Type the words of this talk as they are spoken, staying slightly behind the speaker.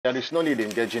There is no need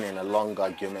engaging in a long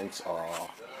argument or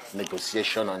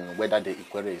negotiation on whether the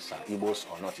Ikwerres are Igbos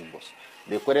or not Igbos.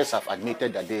 The Ikwerres have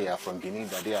admitted that they are from Benin,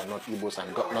 that they are not Igbos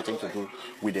and got nothing to do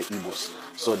with the Igbos.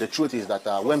 So the truth is that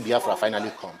when Biafra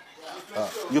finally come,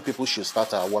 you people should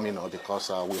start warming up,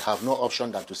 because we have no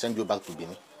option than to send you back to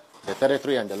Benin. The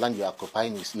territory and the land you are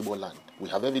occupying is Igbo land. We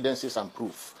have evidences and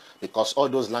proof, because all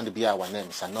those land bear our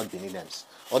names and not Benin names.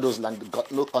 All those land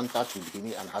got no contact with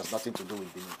Benin and has nothing to do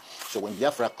with Benin. So when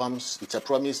Biafra comes, it's a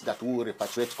promise that we will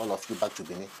repatriate all of you back to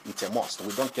Benin. It's a must.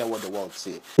 We don't care what the world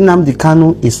say. Nnamdi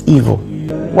Kanu is evil.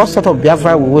 What sort of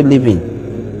Biafra will we live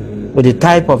in with the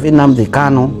type of Nnamdi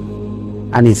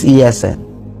Kanu and his ESN?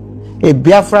 A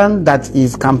Biafran that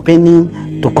is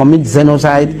campaigning to commit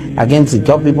genocide against the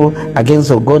Ijob people,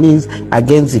 against Ogonis,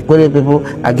 against Ikwerre people,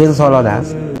 against all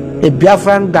others. A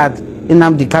Biafran that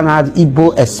Nnamdi Kanu has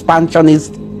Igbo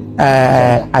expansionist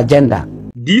agenda.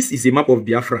 This is a map of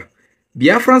Biafra.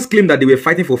 Biafrans claim that they were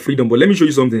fighting for freedom, but let me show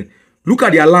you something. Look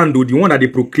at their land, though, the one that they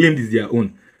proclaimed is their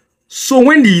own. So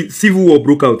when the civil war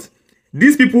broke out,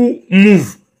 these people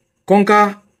move,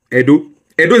 conquer Edo.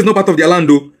 Edo is not part of their land,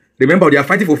 though. Remember, they are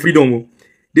fighting for freedom.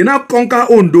 They now conquer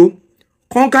Ondo,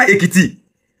 conquer Ekiti.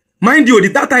 Mind you,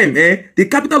 at that time, the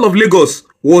capital of Lagos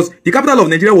was, the capital of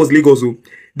Nigeria was Lagos.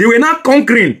 They were not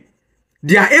conquering.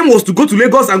 Their aim was to go to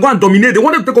Lagos and go and dominate. They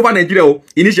wanted to take over Nigeria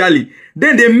initially.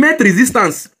 Then they met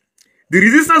resistance. The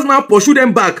resistance now pursued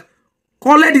them back.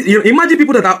 Imagine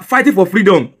people that are fighting for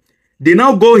freedom. They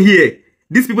now go here.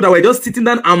 These people that were just sitting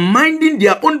down and minding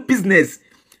their own business,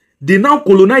 they now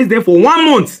colonize them for 1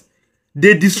 month.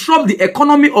 They disrupt the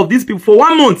economy of these people for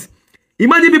 1 month.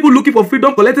 Imagine people looking for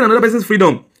freedom, collecting another person's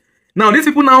freedom. Now these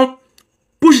people now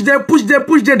push them,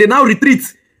 they now retreat.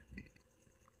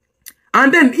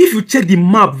 And then if you check the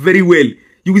map very well,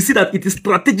 you will see that it is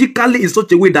strategically in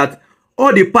such a way that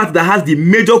all the parts that has the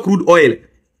major crude oil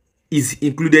is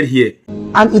included here.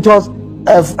 And it was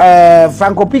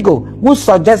Franco Pico who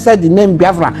suggested the name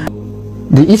Biafra.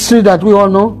 The history that we all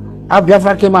know, how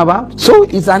Biafra came about. So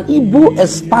it's an Igbo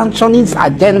expansionist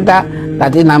agenda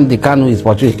that Nnamdi Kanu is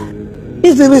portraying.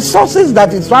 It's the resources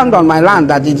that is found on my land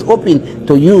that is open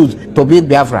to use to build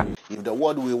Biafra. If the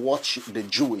world will watch the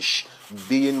Jewish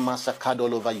being massacred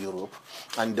all over Europe,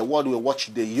 and the world will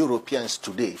watch the Europeans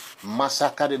today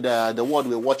massacred, the world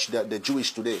will watch the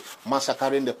Jewish today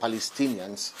massacring the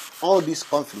Palestinians, all these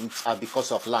conflicts are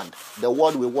because of land. The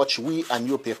world will watch we and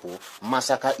you people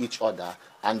massacre each other,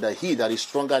 and he that is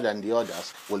stronger than the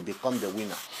others will become the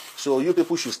winner. So you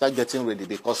people should start getting ready,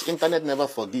 because internet never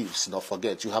forgives nor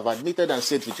forgets. You have admitted and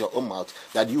said with your own mouth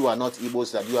that you are not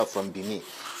Igbos, that you are from Benin.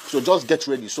 So just get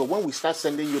ready. So when we start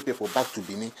sending you people back to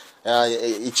Benin,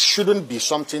 it shouldn't be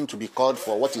something to be called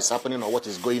for what is happening or what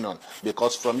is going on.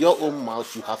 Because from your own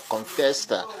mouth, you have confessed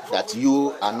that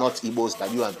you are not Igbos,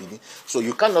 that you are Benin. So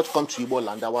you cannot come to Igbo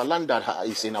land. Our land that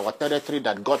is in our territory,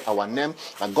 that got our name,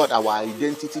 that got our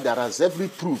identity, that has every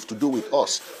proof to do with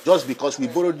us. Just because we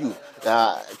borrowed you.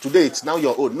 Today it's now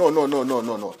your own. No.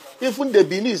 Even the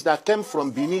Benis that came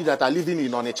from Benin that are living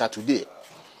in Onitsha today,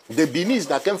 the Benis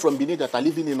that came from Benin that are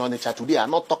living in Onitsha today are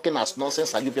not talking as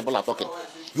nonsense as you people are talking.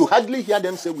 You hardly hear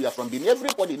them say we are from Benin.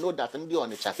 Everybody know that Ndi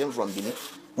Onitsha came from Benin.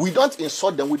 We don't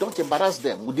insult them. We don't embarrass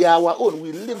them. They are our own.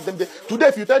 We leave them there. Today,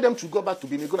 if you tell them to go back to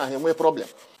Benin, you're going to have a problem.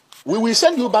 We will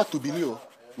send you back to Benin.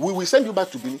 We will send you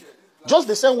back to Benin. Just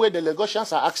the same way the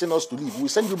Lagosians are asking us to leave. We will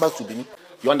send you back to Benin.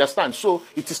 You understand? So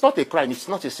it is not a crime. It's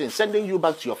not a sin. Sending you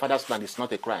back to your father's land is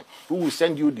not a crime. We will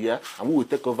send you there and we will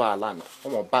take over our land.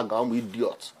 Come on, back on, we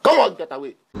idiots. Come on, get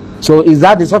away. So is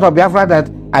that the sort of Biafra that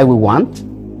I will want?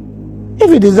 If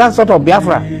it is that sort of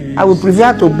Biafra, I would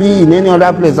prefer to be in any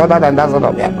other place other than that sort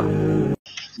of Biafra.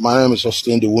 My name is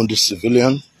Austin, the wounded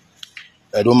civilian,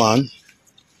 Edo man.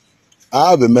 I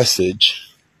have a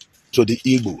message to the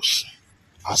Igbos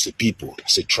as a people,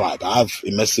 as a tribe. I have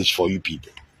a message for you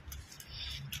people.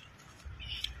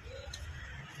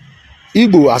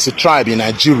 Igbo as a tribe in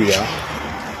Nigeria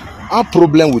have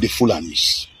problem with the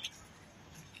Fulanis.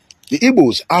 The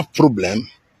Igbos have problem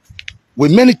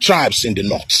with many tribes in the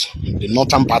north, the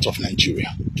northern part of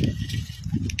Nigeria.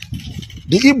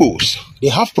 The Igbos, they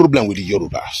have problem with the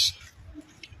Yorubas.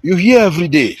 You hear every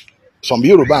day some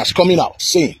Yorubas coming out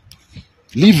saying,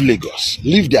 leave Lagos,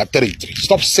 leave their territory.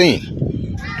 Stop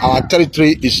saying our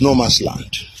territory is no man's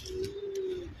land.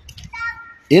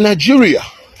 In Nigeria,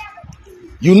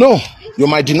 you know, you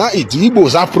might deny it, the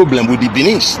Igbos have problem with the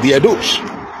Benis, the Edos.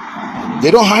 They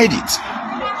don't hide it.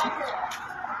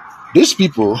 These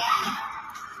people,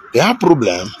 they have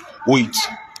problem with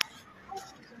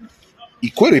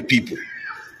Ikwerre people,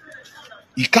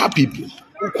 Ika people,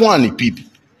 Ukwani people,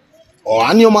 or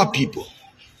Anyoma people.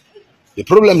 The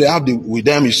problem they have with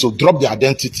them is to drop their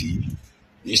identity,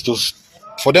 is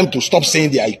for them to stop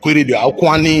saying they are Ikwerre, they are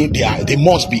Okwani, they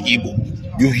must be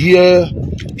Igbo. You hear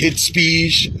hate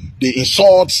speech, they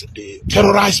insult, they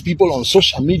terrorize people on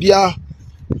social media.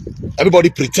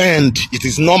 Everybody pretend it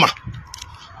is normal.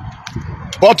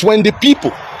 But when the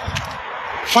people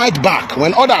fight back,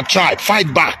 when other tribes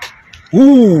fight back,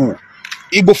 ooh,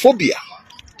 Igbophobia,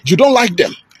 you don't like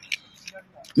them.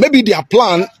 Maybe their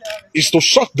plan is to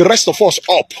shut the rest of us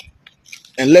up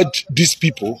and let these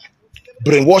people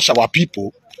brainwash our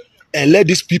people and let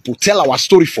these people tell our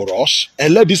story for us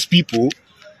and let these people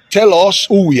tell us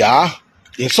who we are,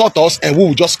 insult us, and we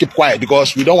will just keep quiet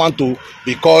because we don't want to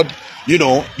be called, you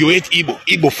know, you hate Igbo,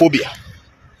 Igbophobia.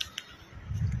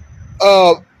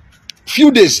 Few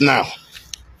days now,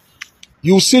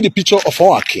 you see the picture of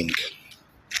our king.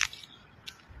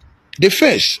 The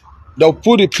face, they'll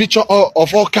put a picture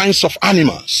of all kinds of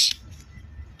animals.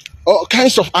 All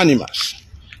kinds of animals.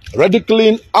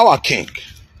 Ridiculing our king.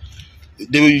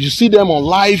 You see them on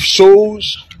live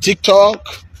shows, TikTok.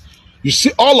 You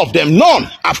see all of them. None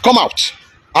have come out.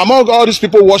 Among all these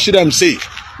people watching them say,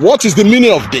 what is the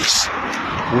meaning of this?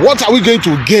 What are we going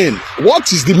to gain?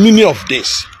 What is the meaning of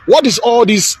this? What is all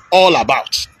this all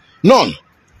about? None.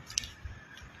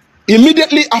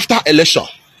 Immediately after election,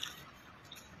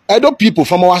 Edo people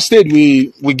from our state,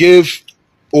 we gave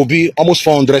Obi almost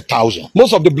 400,000.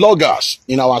 Most of the bloggers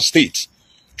in our state,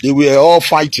 they were all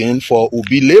fighting for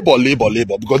Obi labor,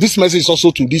 because this message is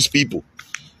also to these people.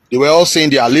 They were all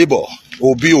saying they are labor,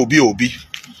 Obi.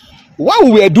 While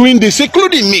we were doing this,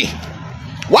 including me,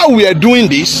 while we were doing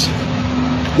this,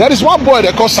 there is one boy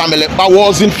they call Samuel that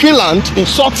was in Finland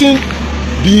insulting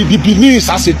the Beninese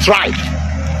as a tribe.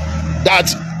 That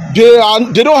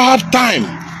they don't have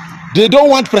time. They don't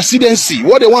want presidency.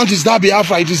 What they want is that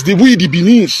Biafra. It is the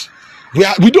Beninese.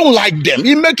 We don't like them.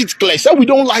 He make it clear. Say we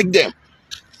don't like them.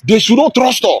 They should not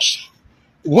trust us.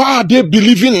 Why are they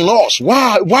believing in us?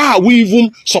 Why are we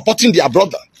even supporting their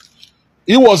brother?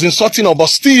 He was insulting us, but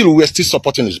still we are still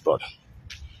supporting his brother.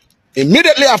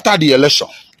 Immediately after the election,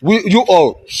 you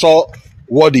all saw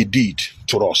what they did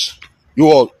to us. You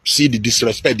all see the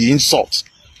disrespect, the insults,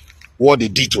 what they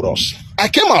did to us. I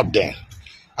came out there.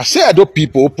 I said, "Edo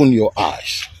people, open your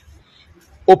eyes.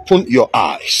 Open your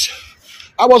eyes."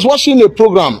 I was watching a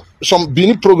program, some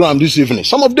Benin program this evening.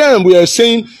 Some of them were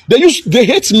saying they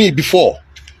hate me before.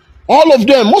 All of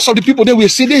them, most of the people they were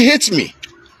saying they hate me.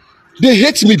 They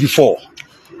hate me before.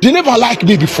 They never liked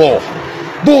me before.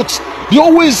 But they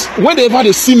always, whenever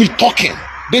they see me talking,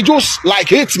 they just like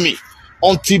hate me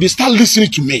until they start listening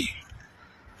to me.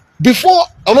 Before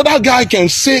another guy can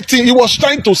say things, he was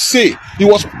trying to say, he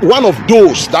was one of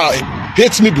those that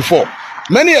hates me before.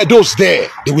 Many of those there,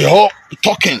 they were all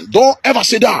talking. Don't ever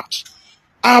say that.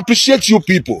 I appreciate you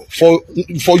people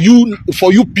for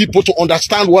you people to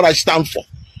understand what I stand for.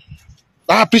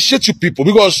 I appreciate you people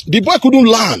because the boy couldn't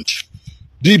land.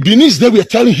 The Beninese, they were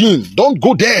telling him, don't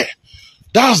go there.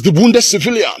 That's the wounded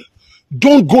civilian.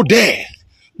 Don't go there.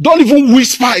 Don't even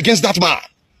whisper against that man.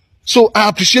 So I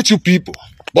appreciate you people.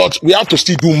 But we have to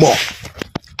still do more.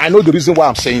 I know the reason why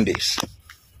I'm saying this.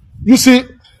 You see,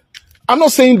 I'm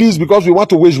not saying this because we want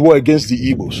to wage war against the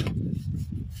Igbos.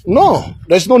 No,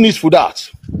 there's no need for that.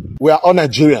 We are all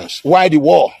Nigerians. Why the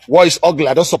war? War is ugly.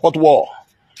 I don't support war.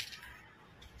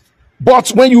 But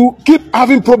when you keep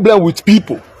having problem with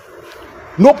people,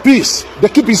 no peace, they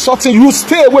keep insulting you,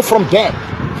 stay away from them.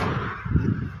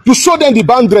 You show them the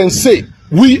boundary and say,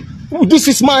 this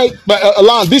is my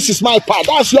land, this is my part,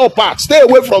 that's your part, stay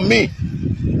away from me.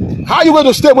 How are you going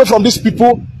to stay away from these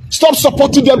people? Stop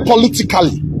supporting them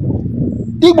politically.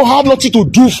 Igbo have nothing to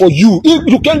do for you.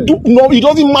 You can't do, no, it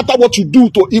doesn't matter what you do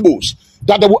to Igbos,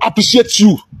 that they will appreciate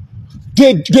you.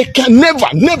 They can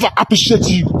never appreciate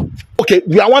you. Okay,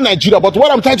 we are one Nigeria, but what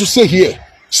I'm trying to say here,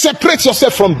 separate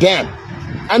yourself from them.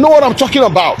 I know what I'm talking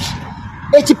about.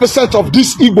 80% of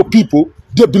these Igbo people,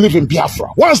 they believe in Biafra.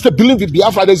 Once they believe in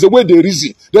Biafra, there's a way they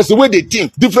reason. There's a way they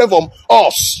think, different from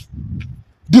us.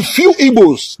 The few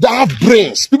Igbos that have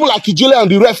brains, people like Ijele and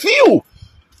the rest,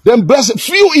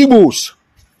 few Igbos,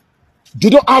 they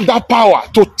don't have that power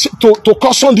to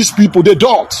caution these people. They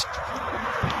don't.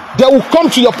 They will come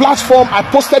to your platform. I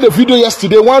posted a video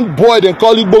yesterday. One boy, they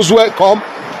call it Boswell, come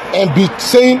and be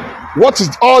saying, what is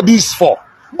all this for?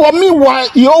 But meanwhile,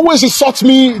 he always insults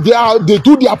me. They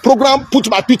do their program, put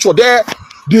my picture there.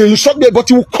 They insult me, but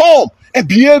he will come and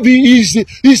behave.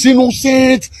 He's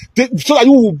innocent. So that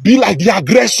you will be like the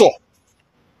aggressor.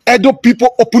 Edo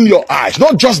people, open your eyes.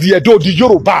 Not just the Edo, the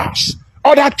Yorubas.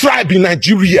 Other tribe in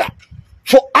Nigeria.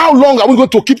 For how long are we going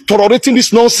to keep tolerating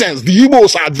this nonsense the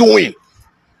Igbos are doing?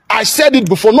 I said it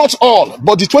before, not all,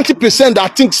 but the 20%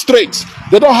 that think straight,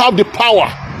 they don't have the power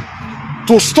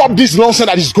to stop this nonsense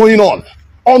that is going on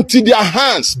until their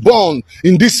hands burn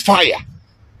in this fire.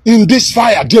 In this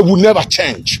fire, they will never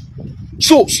change.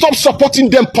 So stop supporting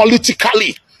them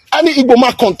politically. Any Igbo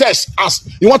man contest as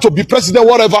you want to be president,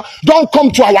 whatever, don't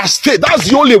come to our state. That's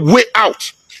the only way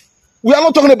out. We are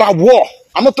not talking about war.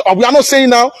 We are not saying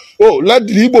now, oh, let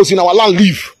the Igbos in our land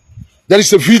leave. There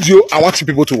is a video I want you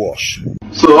people to watch.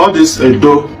 So all these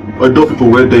Edo people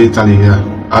were there in Italy here.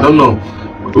 I don't know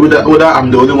whether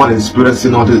I'm the only one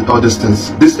experiencing all these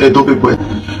things. These Edo people,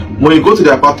 when you go to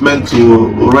the apartment to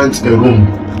rent a room,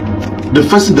 the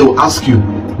first thing they will ask you,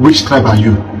 which tribe are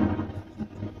you?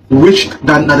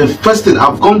 The first thing,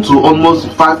 I've gone to almost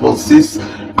 5 or 6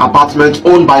 apartments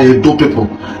owned by Edo people.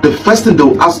 The first thing they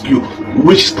will ask you,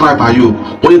 which tribe are you?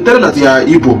 When you tell them that you are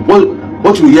Igbo,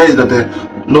 what you hear is that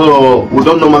no, we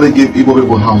don't normally give Igbo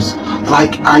people house.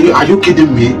 Like, are you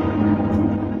kidding me?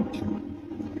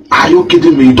 Are you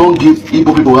kidding me? You don't give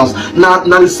Igbo people house. Now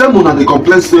the same one that they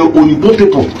complain say Igbo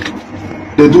people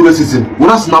they do racism.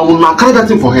 Whereas now we carry that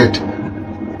thing for head.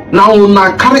 Now we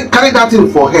carry that thing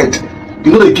for head.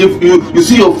 You know they give you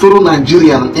see your fellow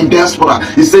Nigerian in diaspora.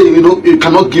 You say you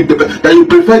cannot give that you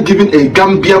prefer giving a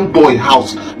Gambian boy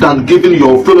house than giving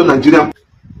your fellow Nigerian.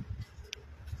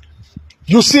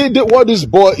 You see what this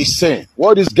boy is saying,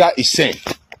 what this guy is saying.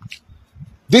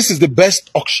 This is the best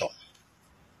auction.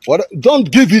 Don't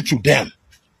give it to them.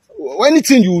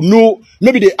 Anything you know,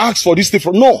 maybe they ask for this thing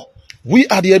from. No, we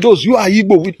are the Edos. You are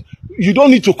Igbo. You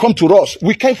don't need to come to us.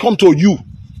 We can't come to you.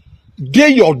 Day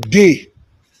your day.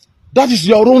 That is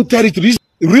your own territory.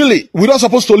 Really, we're not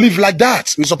supposed to live like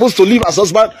that. We're supposed to live as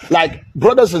husbands, like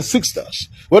brothers and sisters.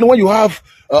 When you have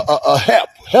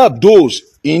help those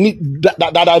in need,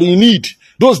 that are in need.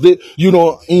 Those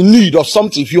in need of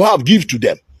something, if you have, give to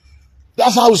them.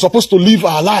 That's how we're supposed to live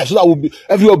our lives, so that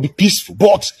everyone will be peaceful.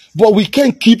 But we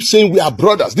can't keep saying we are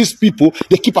brothers. These people,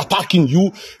 they keep attacking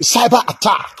you. Cyber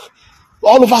attack.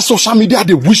 All over social media,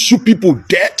 they wish you people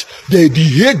dead. They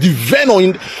hate the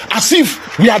venom, as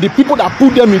if we are the people that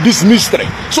put them in this mystery.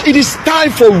 So it is time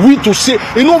for we to say,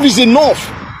 enough is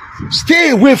enough.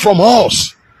 Stay away from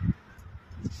us.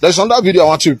 There's another video I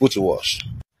want you people to watch.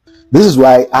 This is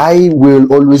why I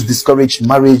will always discourage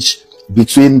marriage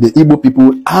between the Igbo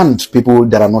people and people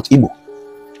that are not Igbo.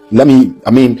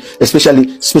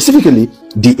 Specifically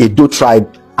the Edo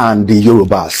tribe and the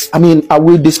Yorubas. I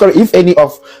will discourage, if any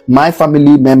of my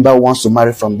family member wants to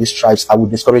marry from these tribes, I will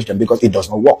discourage them because it does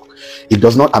not work. It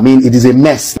does not, it is a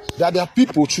mess. That there are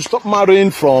people to stop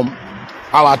marrying from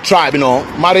our tribe,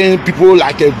 marrying people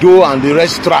like Edo and the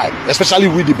rest tribe, especially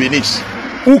with the Benis,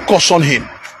 who caution him.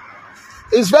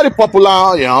 It's very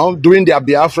popular, doing their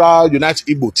Biafra Unite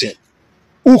Igbo thing.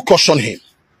 Who caution him?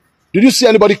 Did you see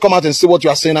anybody come out and say what you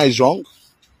are saying now is wrong?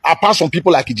 Apart from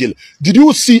people like Ijele. Did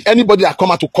you see anybody that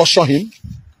come out to caution him?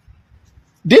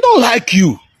 They don't like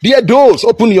you. They are those.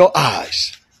 Open your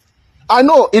eyes. I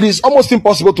know it is almost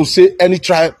impossible to say any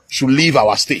tribe should leave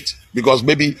our state because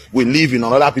maybe we live in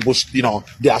other people's,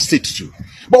 their state too.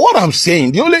 But what I'm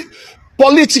saying, the only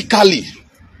politically,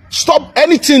 stop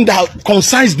anything that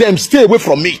concerns them. Stay away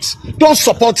from it. Don't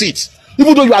support it.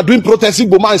 Even though you are doing protesting,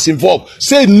 Boma is involved.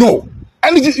 Say no.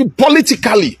 Anything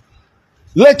politically.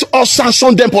 Let us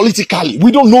sanction them politically.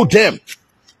 We don't know them.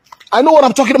 I know what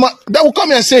I'm talking about. They will come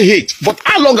here and say hate. But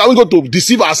how long are we going to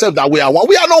deceive ourselves that we are one?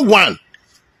 We are not one.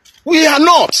 We are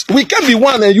not. We can't be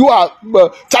one and you are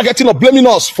targeting or blaming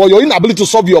us for your inability to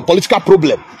solve your political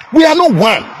problem. We are not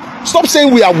one. Stop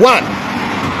saying we are one.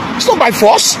 It's not by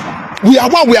force. We are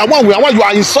one, we are one, we are one. You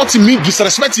are insulting me,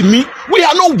 disrespecting me. We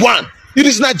are not one. It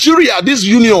is Nigeria, this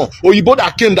union, or Ibo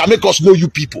that came that make us know you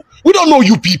people. We don't know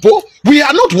you people. We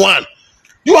are not one.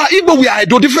 You are Igbo, we are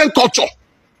Edo, different culture.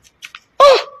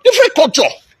 Different culture.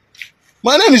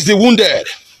 My name is The Wounded.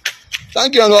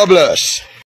 Thank you and God bless.